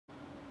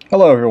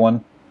Hello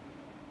everyone,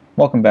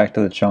 welcome back to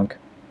the chunk.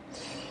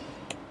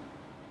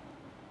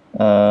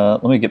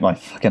 Let me get my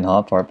fucking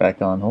hotbar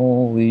back on.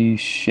 Holy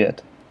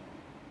shit.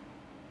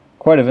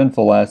 Quite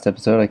eventful last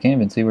episode. I can't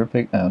even see where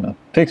Pig... I don't know.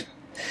 Pig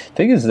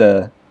is,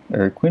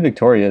 or Queen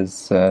Victoria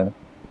is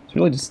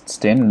really just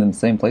standing in the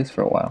same place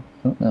for a while.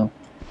 I don't know.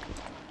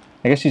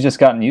 I guess she's just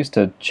gotten used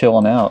to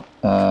chilling out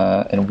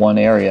in one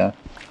area.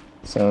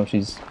 So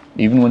she's...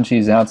 even when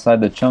she's outside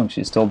the chunk,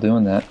 she's still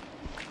doing that.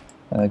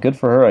 Good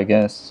for her, I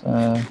guess.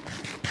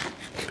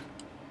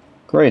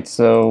 Great,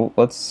 so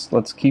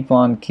let's keep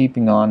on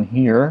keeping on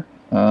here.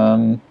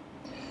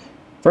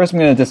 First I'm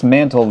going to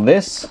dismantle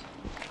this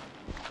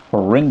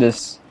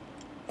horrendous...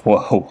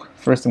 Whoa.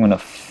 First I'm going to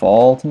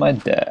fall to my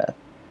death.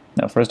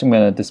 No, first I'm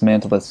going to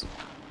dismantle this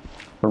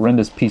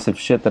horrendous piece of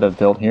shit that I've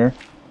built here.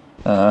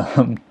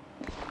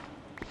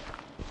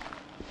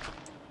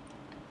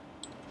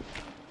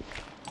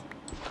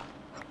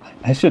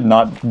 I should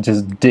not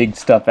just dig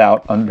stuff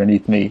out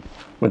underneath me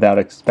without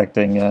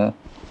expecting...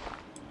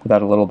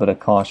 without a little bit of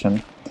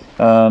caution.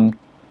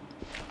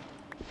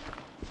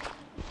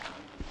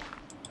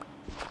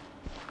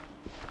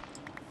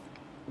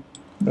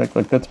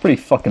 Like that's pretty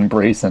fucking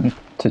brazen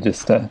to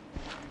just be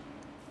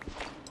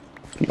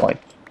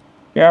like,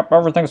 yep,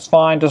 everything's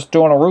fine, just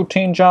doing a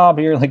routine job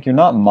here. Like, you're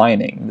not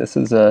mining. This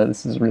is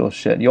real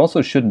shit. You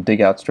also shouldn't dig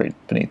out straight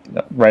beneath,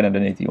 right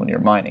underneath you when you're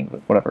mining,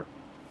 but whatever.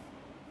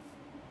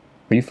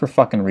 Are you for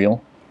fucking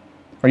real?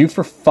 Are you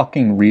for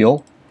fucking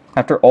real?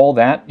 After all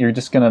that, you're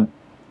just gonna...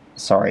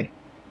 Sorry.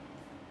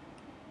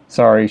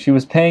 Sorry, she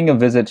was paying a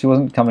visit. She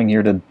wasn't coming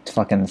here to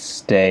fucking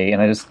stay,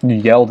 and I just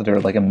yelled at her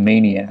like a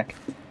maniac.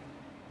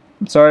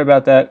 I'm sorry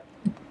about that,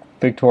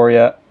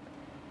 Victoria.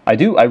 I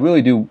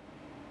really do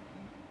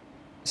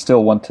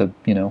still want to,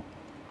 you know...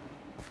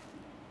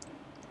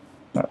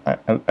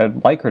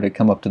 I'd like her to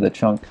come up to the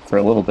chunk for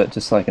a little bit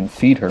just so I can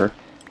feed her,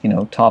 you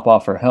know, top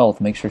off her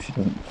health, make sure she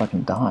doesn't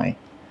fucking die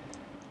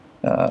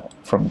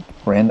from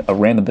a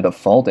random bit of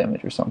fall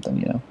damage or something,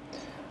 you know.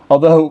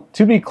 Although,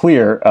 to be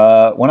clear,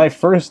 when I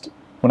first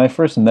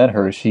met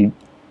her, she...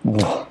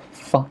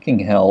 fucking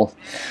hell.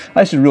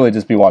 I should really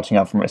just be watching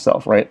out for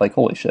myself, right? Like,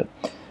 holy shit.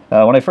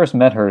 When I first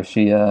met her,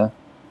 she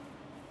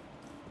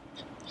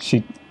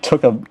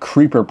took a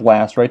creeper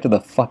blast right to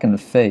the fucking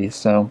face,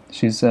 so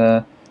she's,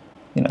 you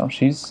know,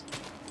 she's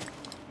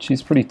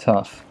pretty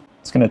tough.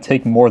 It's gonna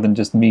take more than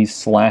just me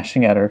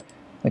slashing at her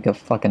like a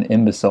fucking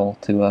imbecile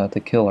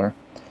to kill her.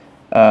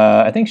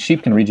 I think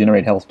sheep can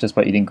regenerate health just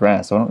by eating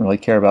grass, so I don't really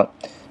care about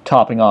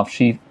topping off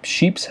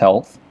sheep's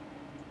health.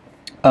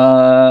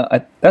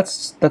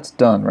 That's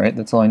done, right?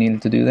 That's all I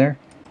needed to do there.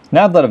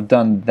 Now that I've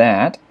done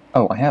that...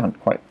 Oh, I haven't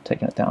quite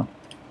taken it down.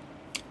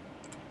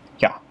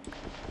 Yeah.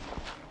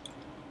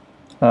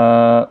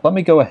 Let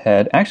me go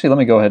ahead... Actually, let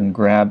me go ahead and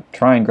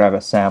try and grab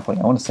a sapling.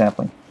 I want a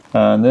sapling.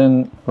 And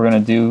then we're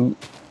going to do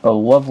a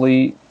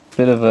lovely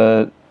bit of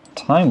a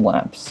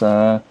time-lapse.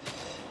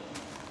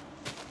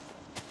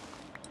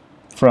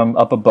 From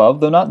up above,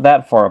 though not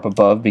that far up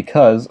above,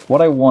 because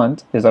what I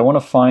want is I want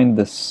to find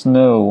the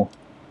snow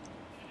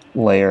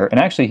layer. And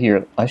actually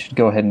here, I should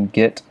go ahead and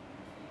get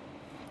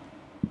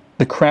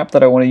the crap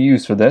that I want to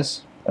use for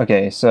this.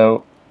 Okay,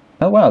 so...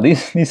 Oh wow,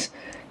 these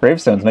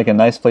gravestones make a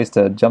nice place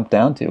to jump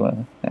down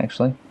to,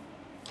 actually.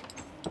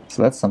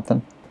 So that's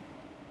something.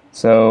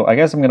 So I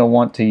guess I'm going to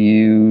want to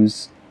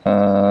use...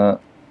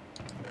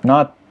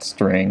 not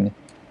string.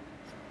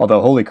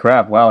 Although, holy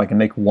crap, wow, I can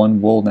make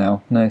one wool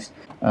now. Nice.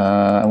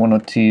 I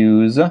want to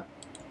use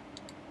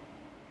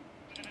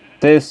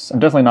this. I'm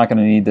definitely not going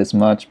to need this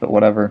much, but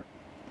whatever.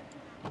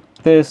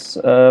 This,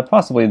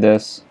 possibly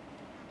this.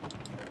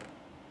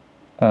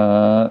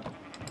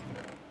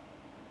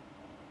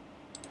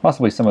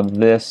 Possibly some of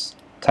this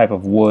type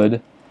of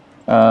wood.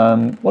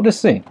 We'll just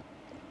see.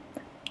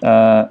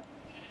 Because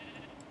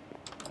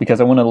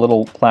I want a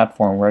little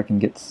platform where I can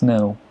get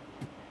snow.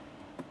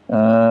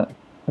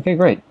 Okay,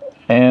 great.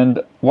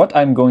 And what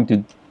I'm going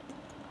to...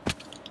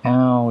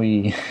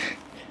 Owie.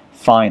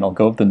 Fine, I'll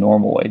go up the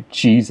normal way.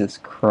 Jesus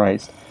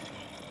Christ.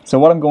 So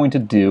what I'm going to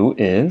do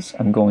is,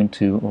 I'm going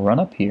to run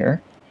up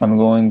here. I'm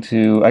going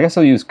to... I guess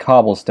I'll use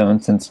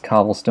cobblestone, since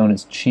cobblestone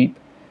is cheap.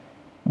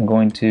 I'm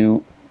going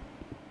to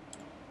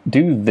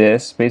do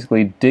this,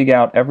 basically dig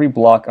out every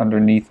block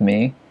underneath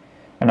me.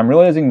 And I'm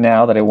realizing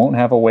now that I won't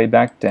have a way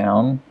back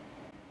down.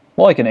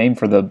 Well, I can aim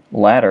for the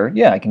ladder.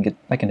 Yeah, I can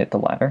hit the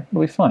ladder.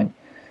 It'll be fine.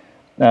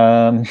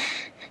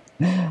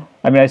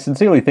 I mean, I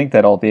sincerely think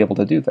that I'll be able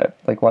to do that.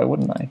 Like, why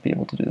wouldn't I be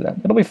able to do that?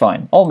 It'll be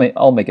fine. I'll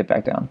make it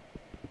back down.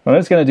 But I'm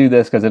just going to do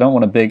this because I don't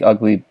want a big,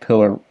 ugly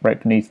pillar right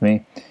beneath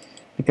me.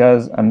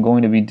 Because I'm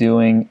going to be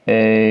doing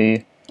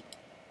a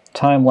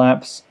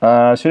time-lapse.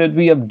 Should it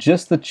be of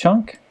just the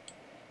chunk?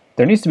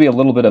 There needs to be a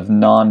little bit of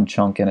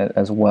non-chunk in it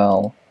as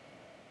well.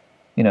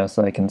 You know,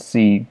 so I can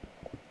see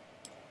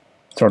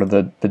sort of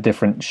the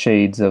different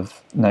shades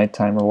of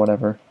nighttime or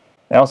whatever.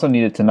 I also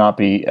need it to not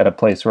be at a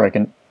place where I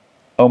can...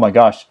 Oh my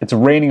gosh, it's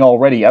raining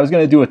already. I was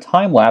going to do a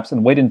time-lapse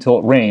and wait until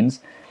it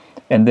rains,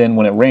 and then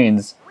when it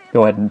rains,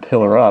 go ahead and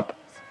pillar up.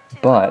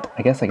 But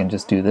I guess I can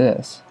just do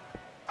this.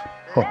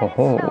 Ho ho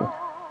ho.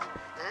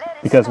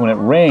 Because when it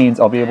rains,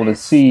 I'll be able to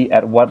see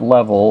at what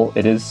level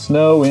it is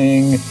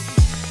snowing.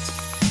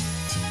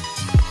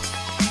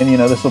 And you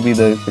know, this will be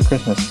the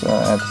Christmas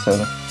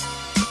episode.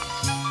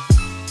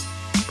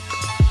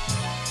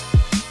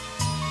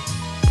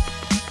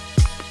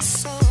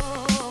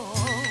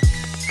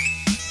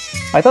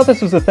 I thought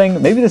this was the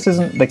thing, maybe this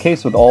isn't the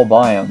case with all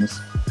biomes,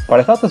 but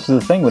I thought this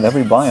was the thing with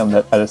every biome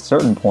that at a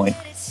certain point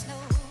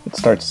it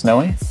starts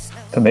snowing,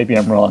 but maybe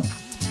I'm wrong.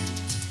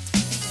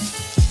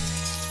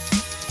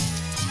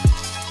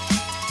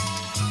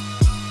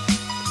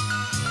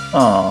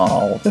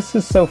 Oh, this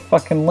is so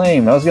fucking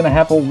lame. I was gonna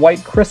have a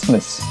white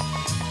Christmas.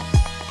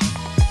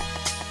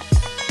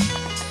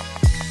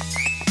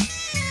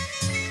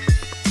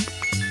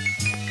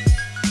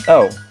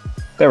 Oh,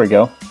 there we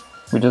go.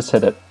 We just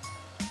hit it.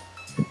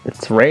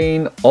 It's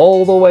rain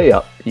all the way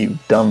up, you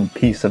dumb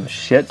piece of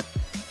shit.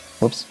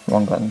 Whoops,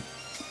 wrong button.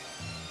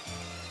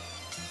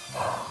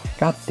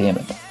 God damn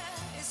it.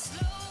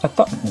 I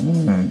thought...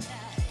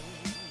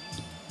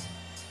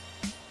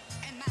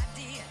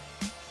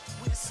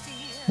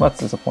 That's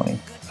disappointing.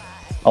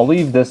 I'll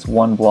leave this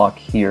one block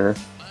here.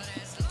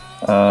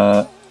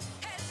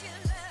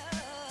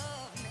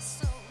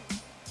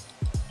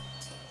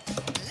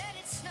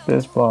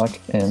 This block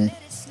in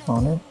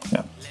honor?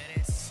 No.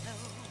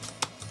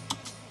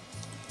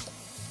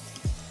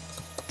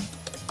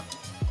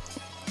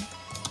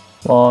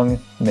 Long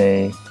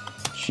may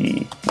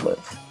she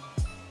live.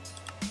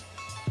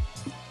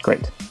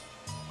 Great.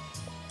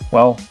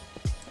 Well,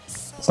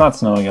 it's not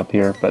snowing up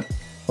here, but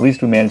at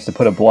least we managed to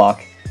put a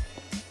block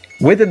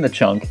within the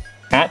chunk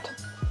at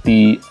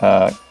the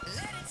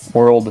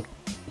world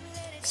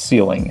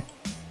ceiling.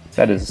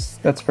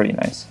 That's pretty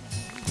nice.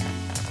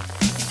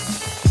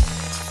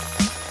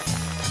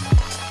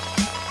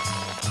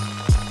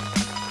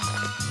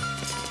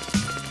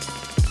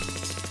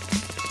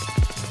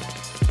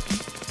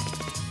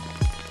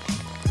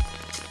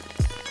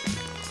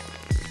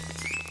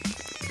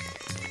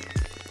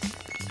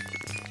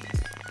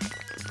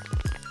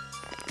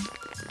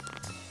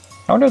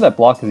 I wonder if that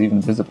block is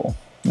even visible.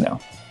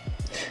 No.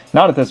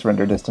 Not at this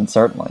render distance,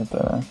 certainly,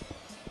 but...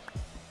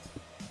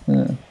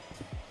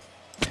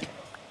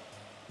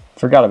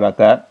 Forgot about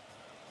that.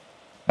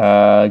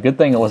 Good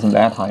thing it wasn't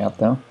that high up,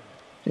 though.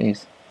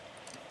 Jeez.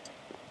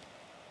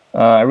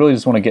 I really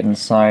just want to get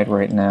inside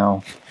right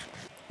now.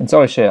 And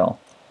so I shall.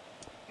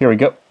 Here we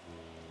go.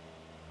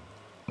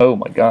 Oh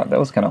my god, that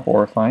was kind of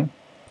horrifying.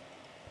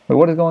 Wait,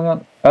 what is going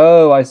on?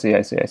 Oh, I see.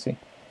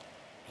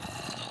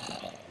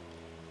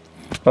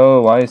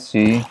 Oh, I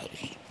see.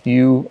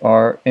 You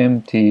are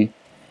empty.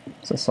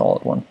 It's a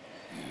solid one.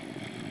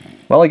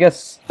 Well, I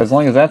guess as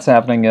long as that's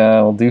happening,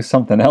 we'll do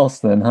something else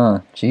then, huh?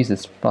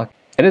 Jesus, fuck.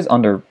 It is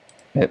under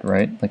it,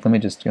 right? Like, let me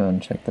just go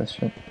and check this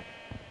shit.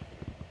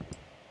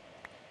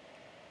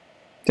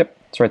 Yep,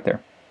 it's right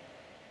there.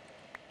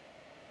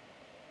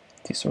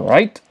 It's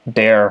right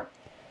there.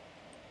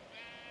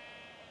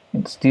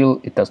 And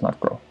still, it does not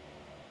grow.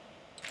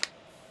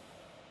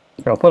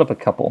 Here, I'll put up a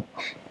couple.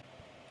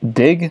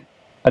 Dig?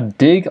 A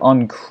dig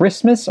on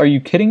Christmas? Are you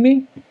kidding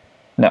me?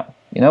 No.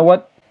 You know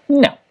what?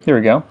 No. Here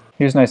we go.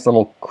 Here's a nice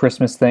little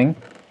Christmas thing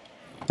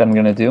that I'm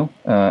gonna do.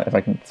 If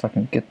I can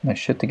fucking get my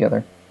shit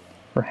together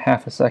for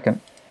half a second.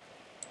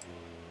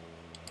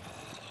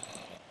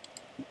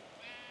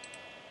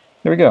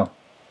 There we go.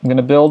 I'm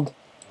gonna build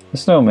the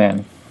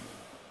snowman.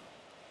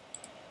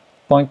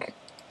 Boink.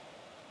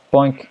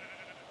 Boink.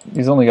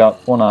 He's only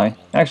got one eye.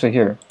 Actually,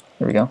 here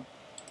we go.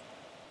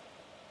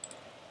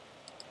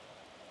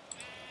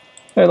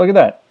 Hey, look at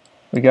that.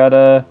 We got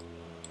a...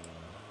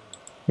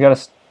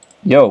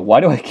 Yo, why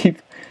do I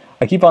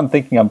keep on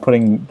thinking I'm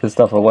putting this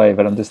stuff away,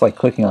 but I'm just like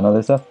clicking on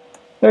other stuff.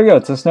 There we go,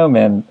 it's a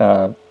snowman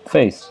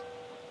face.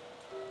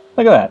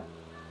 Look at that.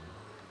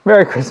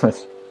 Merry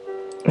Christmas.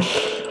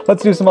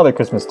 Let's do some other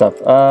Christmas stuff.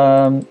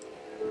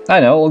 I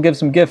know, we'll give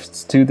some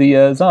gifts to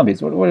the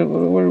zombies. What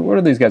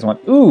do these guys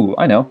want? Ooh,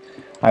 I know.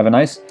 I have a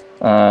nice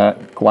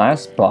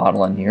glass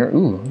bottle in here.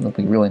 Ooh, that'll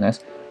be really nice.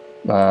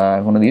 I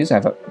have one of these. I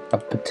have a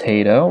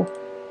potato,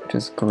 which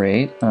is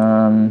great.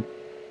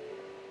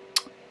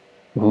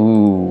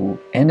 Ooh,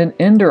 and an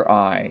ender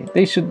eye.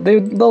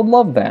 They'll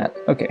love that.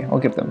 Okay, I'll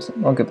give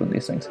them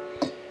these things.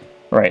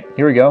 Right,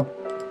 here we go.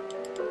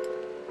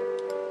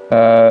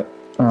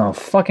 Oh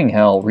fucking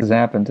hell! What has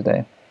happened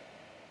today?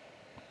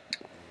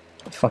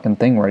 The fucking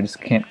thing where I just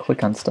can't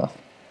click on stuff.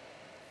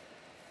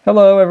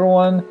 Hello,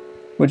 everyone.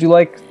 Would you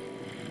like?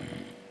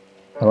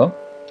 Hello?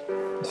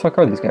 What the fuck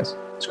are these guys?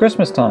 It's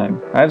Christmas time.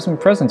 I have some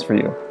presents for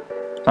you.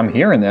 I'm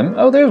hearing them.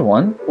 Oh, there's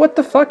one. What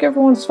the fuck?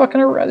 Everyone's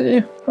fucking around.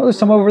 Oh, there's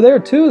some over there,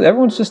 too.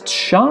 Everyone's just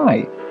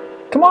shy.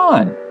 Come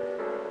on.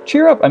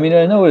 Cheer up. I mean,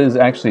 I know it is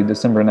actually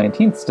December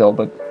 19th still,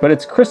 but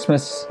it's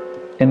Christmas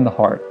in the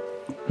heart.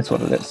 That's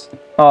what it is.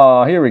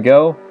 Aw, here we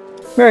go.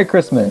 Merry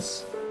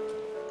Christmas.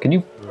 Can you...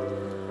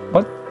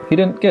 What? He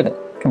didn't get it.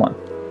 Come on.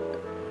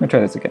 Let me try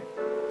this again.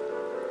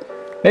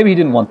 Maybe he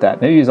didn't want that.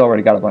 Maybe he's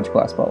already got a bunch of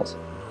glass bottles.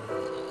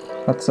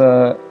 Let's,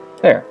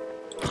 there.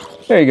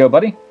 There you go,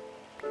 buddy.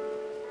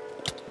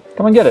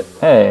 Come and get it.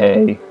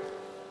 Hey.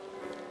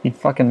 He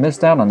fucking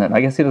missed out on it.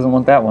 I guess he doesn't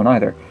want that one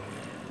either.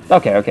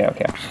 Okay, okay,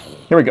 okay.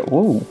 Here we go.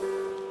 Ooh.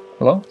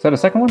 Hello? Is that a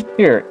second one?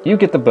 Here, you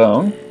get the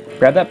bone.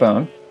 Grab that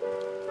bone.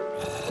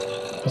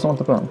 Doesn't want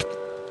the bone.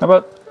 How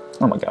about...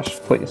 Oh my gosh,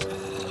 please.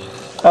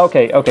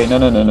 Okay, okay. No,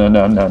 no, no, no,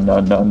 no, no, no,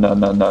 no, no, no,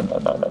 no, no,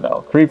 no, no,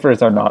 no.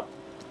 Creepers are not...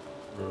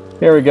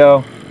 Here we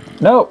go.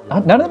 No,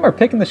 none of them are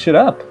picking this shit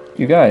up.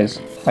 You guys,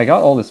 I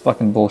got all this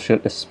fucking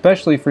bullshit,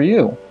 especially for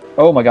you.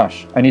 Oh my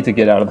gosh, I need to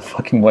get out of the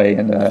fucking way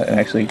and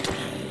actually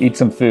eat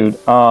some food.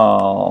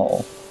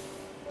 Oh.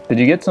 Did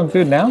you get some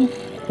food now?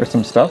 Or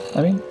some stuff,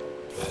 I mean?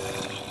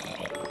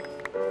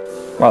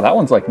 Wow, that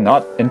one's like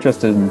not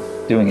interested in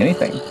doing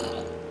anything.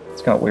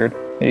 It's kind of weird.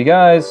 Hey, you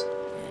guys.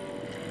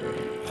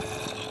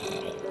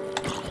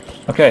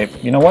 Okay,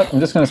 you know what? I'm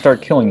just gonna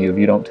start killing you if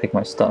you don't take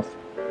my stuff.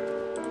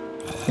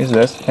 Here's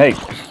this. Hey.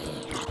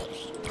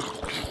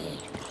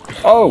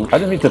 Oh, I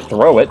didn't mean to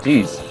throw it.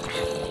 Jeez.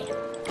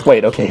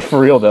 Wait, okay,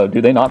 for real though,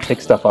 do they not pick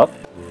stuff up?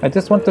 I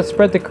just want to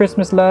spread the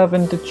Christmas love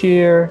and the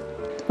cheer.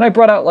 And I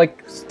brought out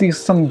like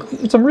some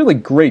really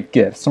great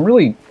gifts, some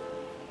really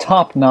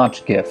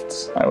top-notch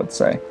gifts, I would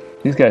say.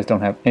 These guys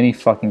don't have any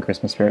fucking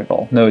Christmas spirit at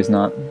all. No, he's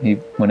not. He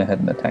went ahead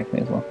and attacked me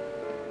as well.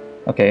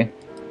 Okay.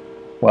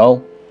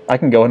 Well, I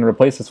can go ahead and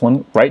replace this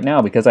one right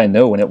now because I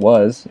know when it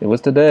was. It was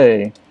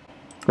today.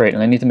 Great,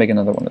 and I need to make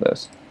another one of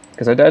those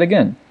because I died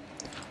again.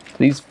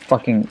 These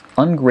fucking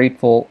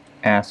ungrateful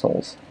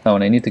assholes. Oh,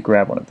 and I need to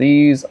grab one of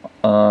these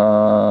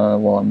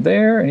while I'm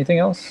there. Anything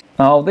else?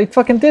 Oh, they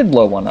fucking did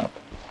blow one up.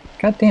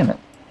 God damn it.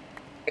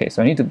 Okay,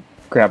 so I need to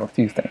grab a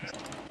few things.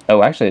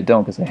 Oh, actually I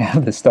don't because I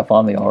have this stuff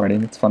on me already.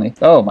 That's funny.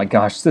 Oh my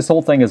gosh, this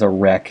whole thing is a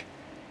wreck.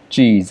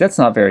 Jeez, that's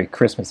not very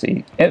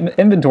Christmassy.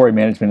 Inventory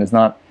management is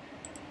not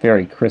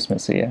very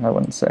Christmassy, I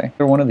wouldn't say.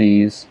 One of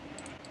these.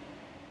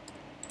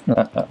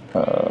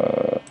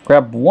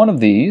 Grab one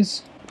of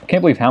these. I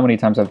can't believe how many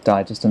times I've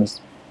died just in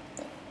this...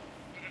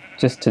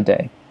 just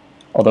today.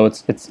 Although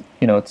it's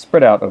you know, it's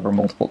spread out over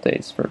multiple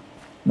days for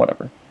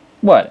whatever.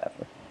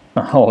 Whatever.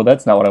 Oh,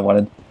 that's not what I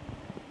wanted.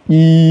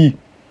 Eee.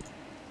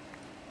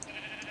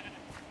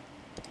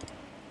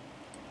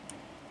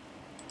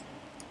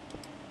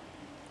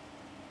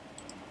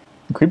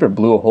 The creeper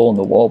blew a hole in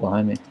the wall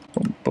behind me.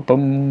 Boom, boom,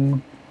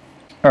 boom.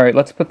 Alright,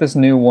 let's put this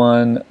new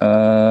one,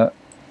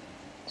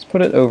 let's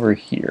put it over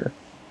here.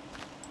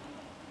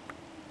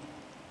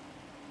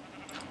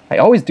 I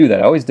always do that.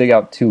 I always dig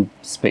out two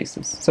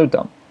spaces. So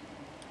dumb.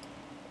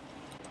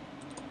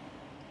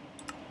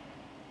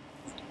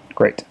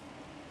 Great.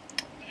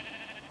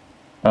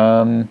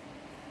 Well,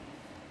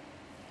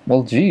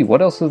 gee,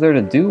 what else is there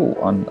to do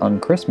on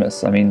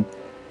Christmas? I mean...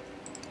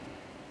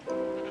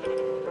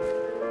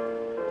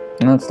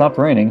 No, it stopped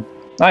raining.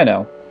 I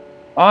know.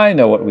 I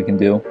know what we can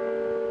do.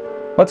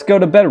 Let's go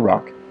to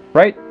Bedrock.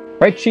 Right?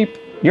 Right, sheep?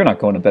 You're not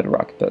going to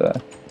Bedrock,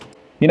 but,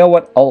 you know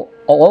what? I'll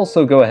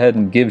also go ahead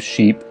and give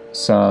sheep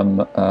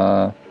some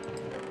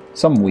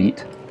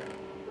wheat.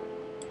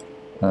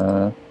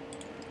 That'll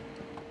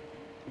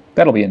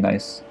be a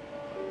nice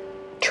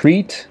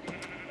treat.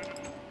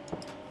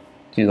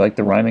 Do you like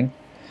the rhyming?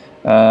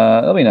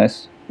 That'll be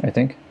nice, I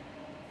think,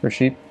 for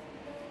sheep.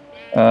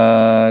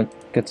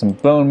 Get some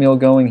bone meal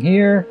going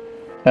here.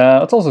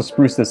 Let's also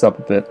spruce this up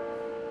a bit.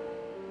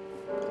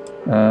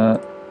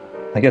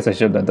 I guess I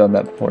should have done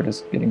that before,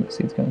 just getting the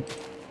seeds going.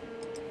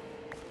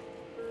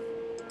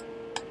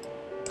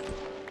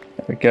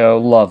 There we go,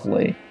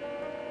 lovely.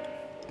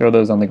 Throw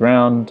those on the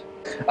ground.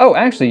 Oh,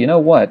 actually, you know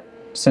what?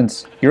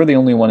 Since you're the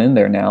only one in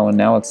there now, and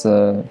now it's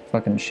a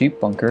fucking sheep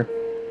bunker,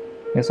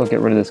 I guess I'll get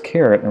rid of this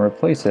carrot and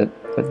replace it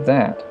with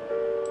that.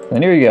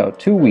 And here you go,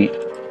 2 wheat.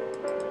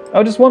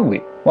 Oh, just 1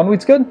 wheat. 1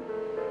 wheat's good?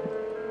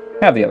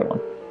 Have the other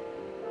one.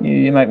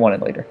 You might want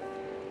it later.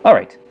 All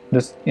right,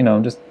 just you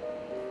know, just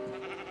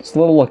a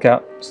little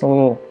lookout, just a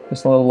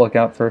little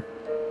lookout for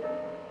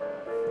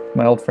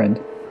my old friend.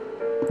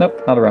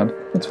 Nope, not around.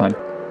 It's fine.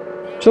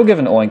 She'll give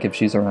an oink if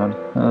she's around.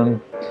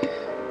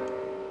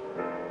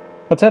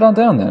 Let's head on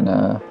down then,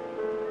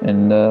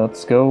 and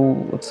let's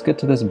get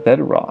to this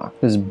bedrock.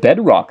 This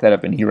bedrock that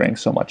I've been hearing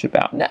so much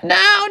about. No,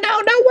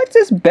 what's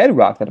this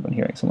bedrock that I've been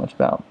hearing so much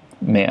about?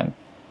 Man,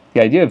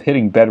 the idea of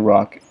hitting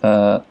bedrock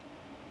was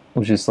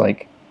just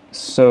like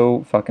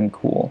so fucking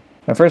cool.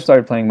 When I first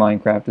started playing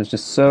Minecraft, it was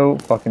just so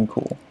fucking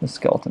cool. The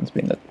skeletons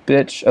being a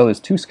bitch. Oh, there's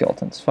 2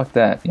 skeletons. Fuck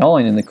that. Y'all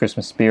ain't in the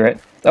Christmas spirit.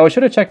 Oh, I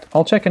should have checked.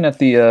 I'll check in at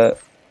the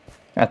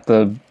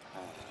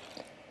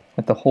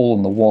hole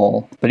in the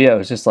wall. But yeah, it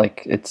was just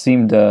like, it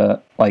seemed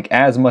like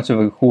as much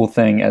of a cool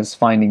thing as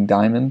finding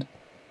diamond.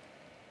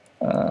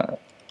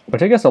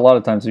 Which I guess a lot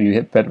of times if you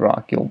hit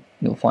bedrock, you'll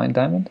find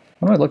diamond.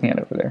 What am I looking at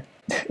over there?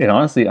 It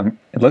honestly,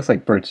 it looks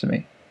like birch to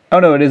me. Oh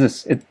no, it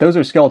is. Those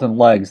are skeleton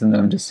legs, and then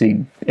I'm just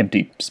seeing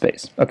empty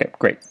space. Okay,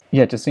 great.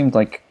 Yeah, it just seemed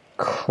like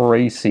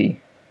crazy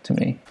to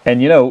me.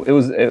 And you know,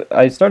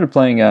 I started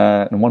playing in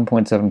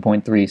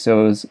 1.7.3,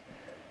 so it was,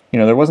 you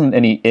know, there wasn't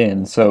any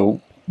end.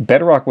 So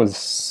bedrock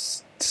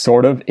was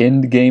sort of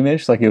end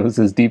game-ish, like it was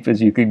as deep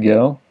as you could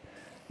go.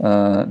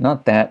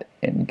 Not that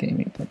end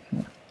gamey, but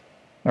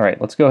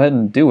Alright, let's go ahead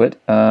and do it.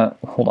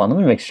 Hold on, let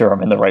me make sure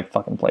I'm in the right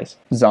fucking place.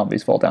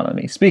 Zombies fall down on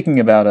me. Speaking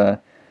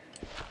about,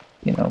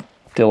 you know,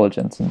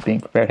 diligence and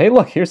being prepared. Hey,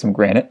 look, here's some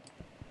granite.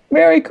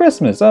 Merry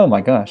Christmas! Oh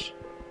my gosh.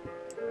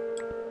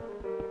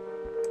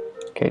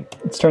 Okay,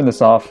 let's turn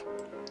this off.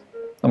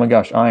 Oh my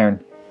gosh,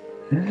 iron.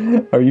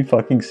 Are you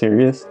fucking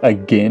serious?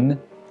 Again?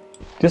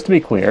 Just to be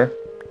clear,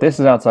 this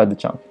is outside the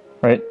chunk,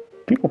 right?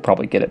 People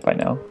probably get it by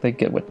now. They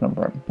get which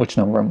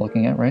number I'm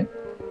looking at, right?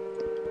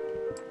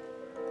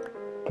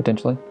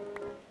 Potentially.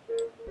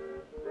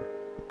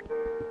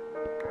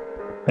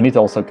 I need to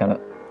also kind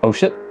of... Oh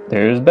shit,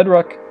 there's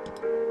bedrock.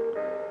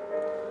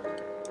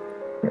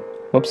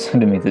 Whoops, I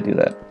didn't mean to do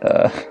that.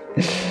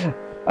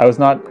 I was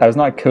not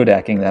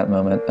Kodaking that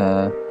moment.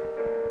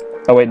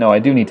 Oh wait, no, I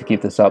do need to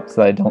keep this up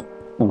so that I don't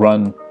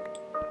run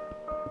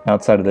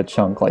outside of the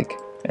chunk, like,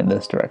 in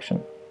this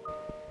direction.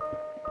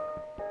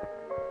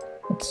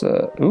 Let's,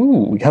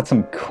 ooh, we got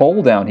some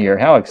coal down here.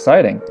 How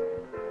exciting.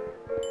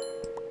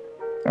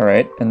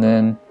 Alright, and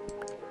then...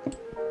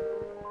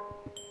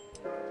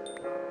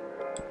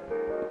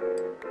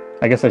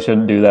 I guess I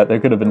shouldn't do that. There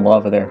could have been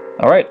lava there.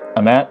 Alright,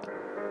 I'm at...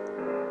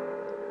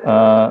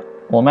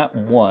 well, I'm at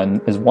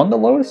 1. Is 1 the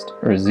lowest?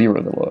 Or is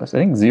 0 the lowest? I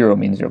think 0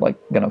 means you're, like,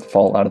 gonna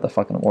fall out of the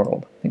fucking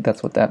world. I think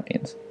that's what that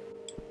means.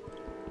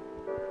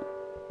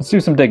 Let's do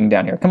some digging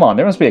down here. Come on,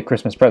 there must be a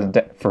Christmas present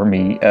for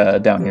me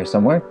down here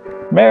somewhere.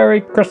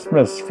 Merry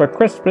Christmas! For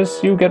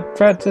Christmas, you get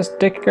Francis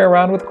dicking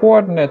around with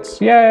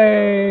coordinates.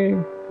 Yay!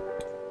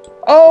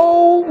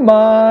 Oh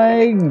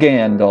my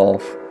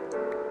Gandalf.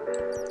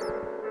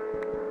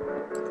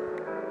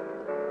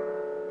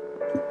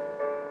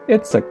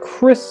 It's a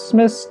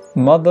Christmas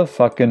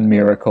motherfucking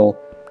miracle.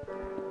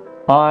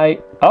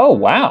 Oh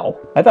wow!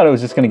 I thought I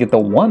was just gonna get the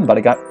 1, but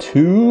I got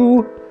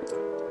 2.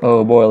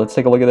 Oh boy, let's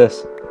take a look at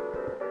this.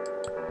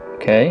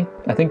 Okay,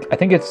 I think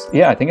it's,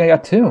 yeah, I think I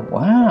got 2.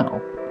 Wow.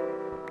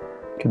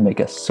 Can make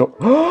a so...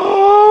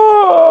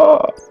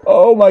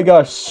 Oh my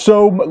gosh,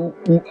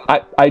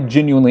 I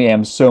genuinely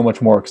am so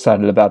much more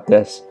excited about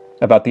this,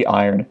 about the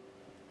iron.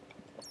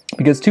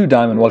 Because 2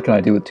 diamond, what can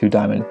I do with 2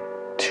 diamond?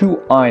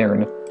 2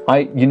 iron.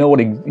 You know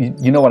what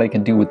I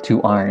can do with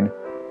 2 iron.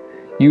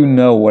 You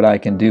know what I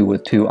can do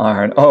with 2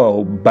 iron.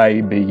 Oh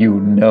baby, you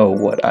know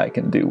what I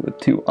can do with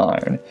 2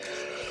 iron.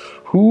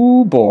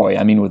 Ooh boy,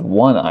 I mean with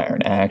 1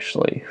 iron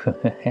actually.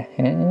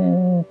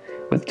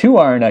 With 2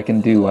 iron I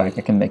can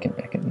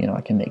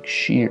make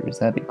shears.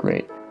 That'd be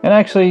great. And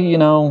actually, you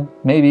know,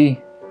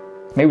 maybe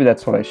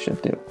that's what I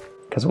should do.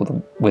 Because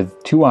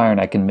with 2 iron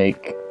I can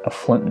make a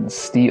flint and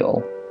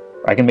steel.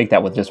 I can make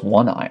that with just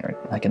 1 iron.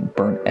 I can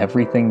burn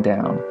everything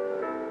down.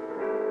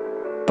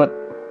 But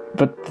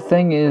the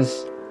thing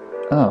is,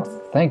 oh,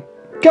 thank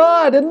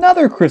God,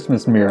 another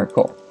Christmas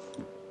miracle.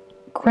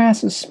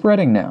 Grass is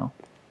spreading now.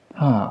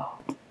 Oh.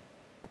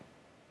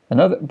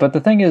 But the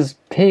thing is,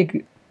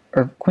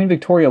 Queen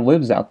Victoria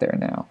lives out there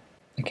now.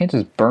 I can't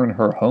just burn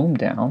her home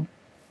down.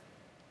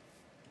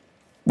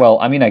 Well,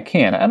 I mean, I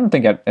can. I don't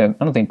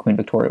think Queen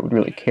Victoria would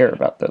really care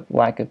about the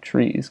lack of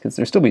trees, because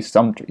there'll still be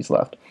some trees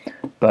left.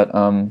 But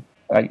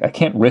I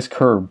can't risk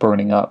her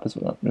burning up. Is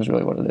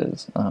really what it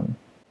is.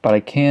 But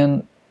I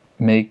can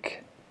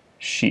make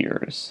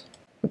shears.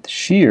 With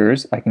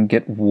shears, I can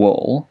get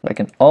wool. I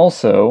can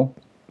also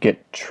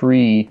get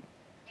tree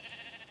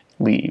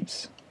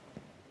leaves.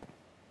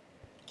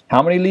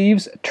 How many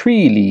leaves?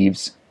 Tree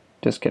leaves.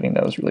 Just kidding,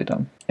 that was really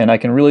dumb. And I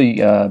can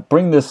really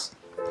bring this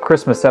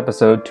Christmas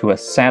episode to a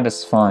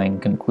satisfying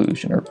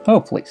conclusion, or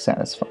hopefully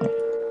satisfying.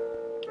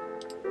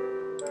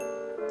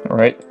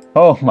 Alright.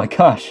 Oh my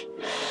gosh.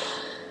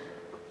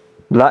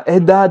 La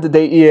Edad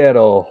de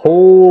Hierro.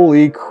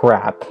 Holy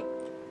crap.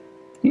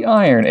 The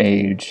Iron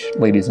Age,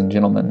 ladies and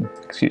gentlemen.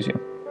 Excuse you.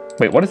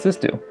 Wait, what does this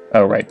do?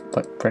 Oh, right.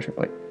 Pressure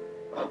plate.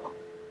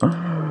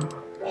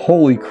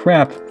 Holy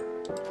crap.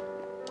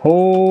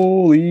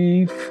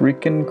 Holy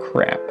freaking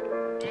crap.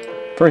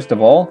 First of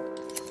all,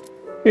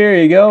 here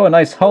you go, a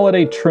nice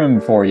holiday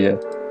trim for you.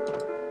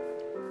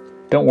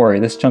 Don't worry,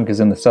 this chunk is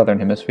in the southern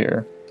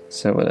hemisphere,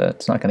 so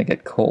it's not going to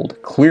get cold.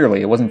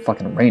 Clearly, it wasn't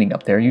fucking raining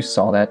up there. You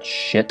saw that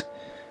shit.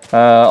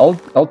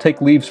 I'll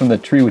take leaves from the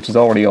tree, which is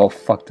already all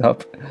fucked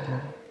up.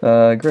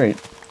 Great.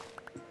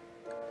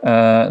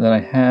 Then I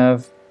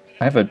have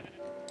a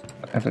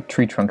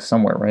tree trunk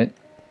somewhere, right?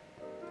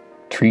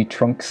 Tree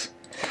trunks,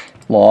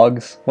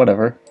 logs,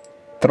 whatever.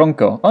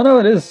 Tronco. Oh no,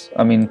 it is.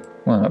 I mean,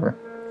 whatever.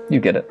 You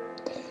get it.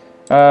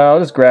 I'll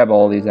just grab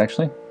all of these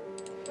actually.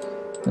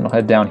 Then I'll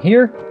head down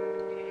here,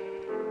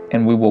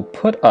 and we will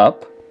put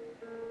up.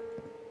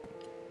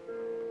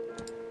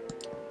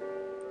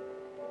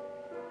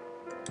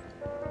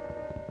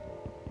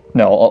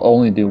 No,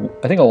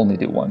 I think I'll only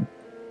do 1.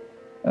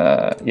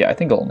 Yeah, I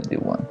think I'll only do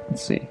 1.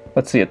 Let's see.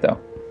 Let's see it though.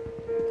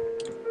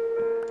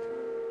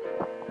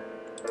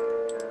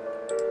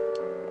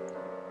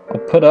 I'll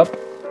put up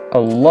a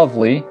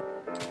lovely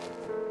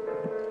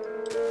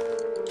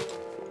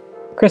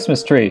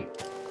Christmas tree.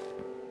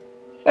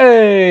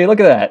 Hey, look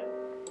at that.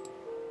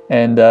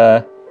 And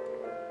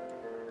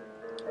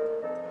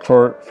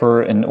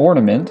for an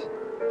ornament,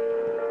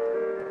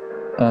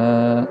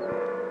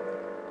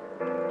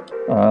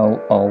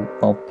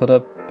 I'll put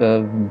up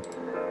a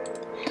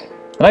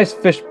nice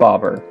fish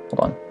bobber. Hold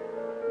on.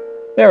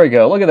 There we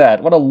go. Look at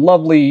that. What a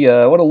lovely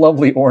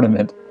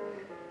ornament.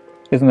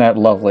 Isn't that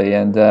lovely?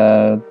 And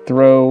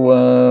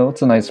throw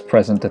what's a nice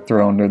present to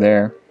throw under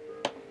there?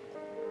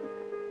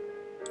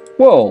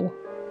 Whoa!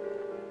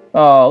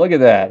 Oh, look at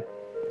that.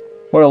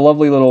 What a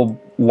lovely little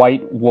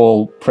white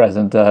wool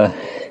present.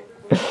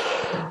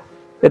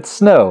 It's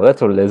snow.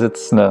 That's what it is.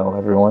 It's snow,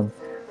 everyone.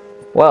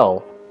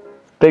 Well,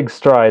 big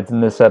strides in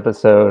this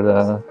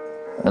episode.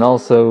 And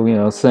also, you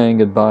know, saying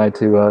goodbye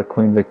to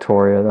Queen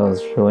Victoria. That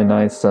was really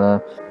nice.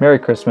 Merry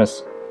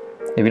Christmas.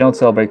 If you don't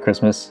celebrate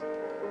Christmas,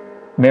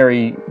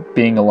 Merry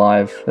being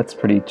alive. That's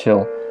pretty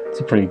chill. It's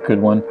a pretty good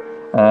one.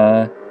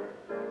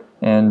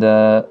 And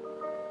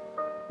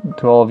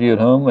to all of you at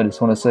home, I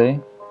just want to say,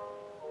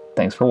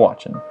 thanks for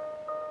watching.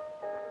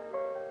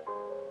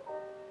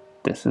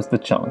 This is the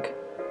chunk.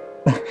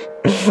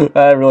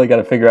 I really got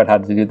to figure out how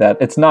to do that.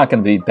 It's not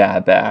going to be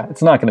ba-ba.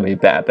 It's not going to be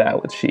ba-ba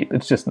with sheep.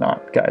 It's just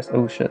not, guys.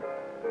 Oh, shit.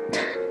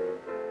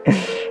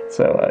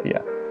 So,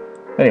 yeah.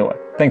 Anyway,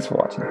 thanks for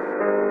watching.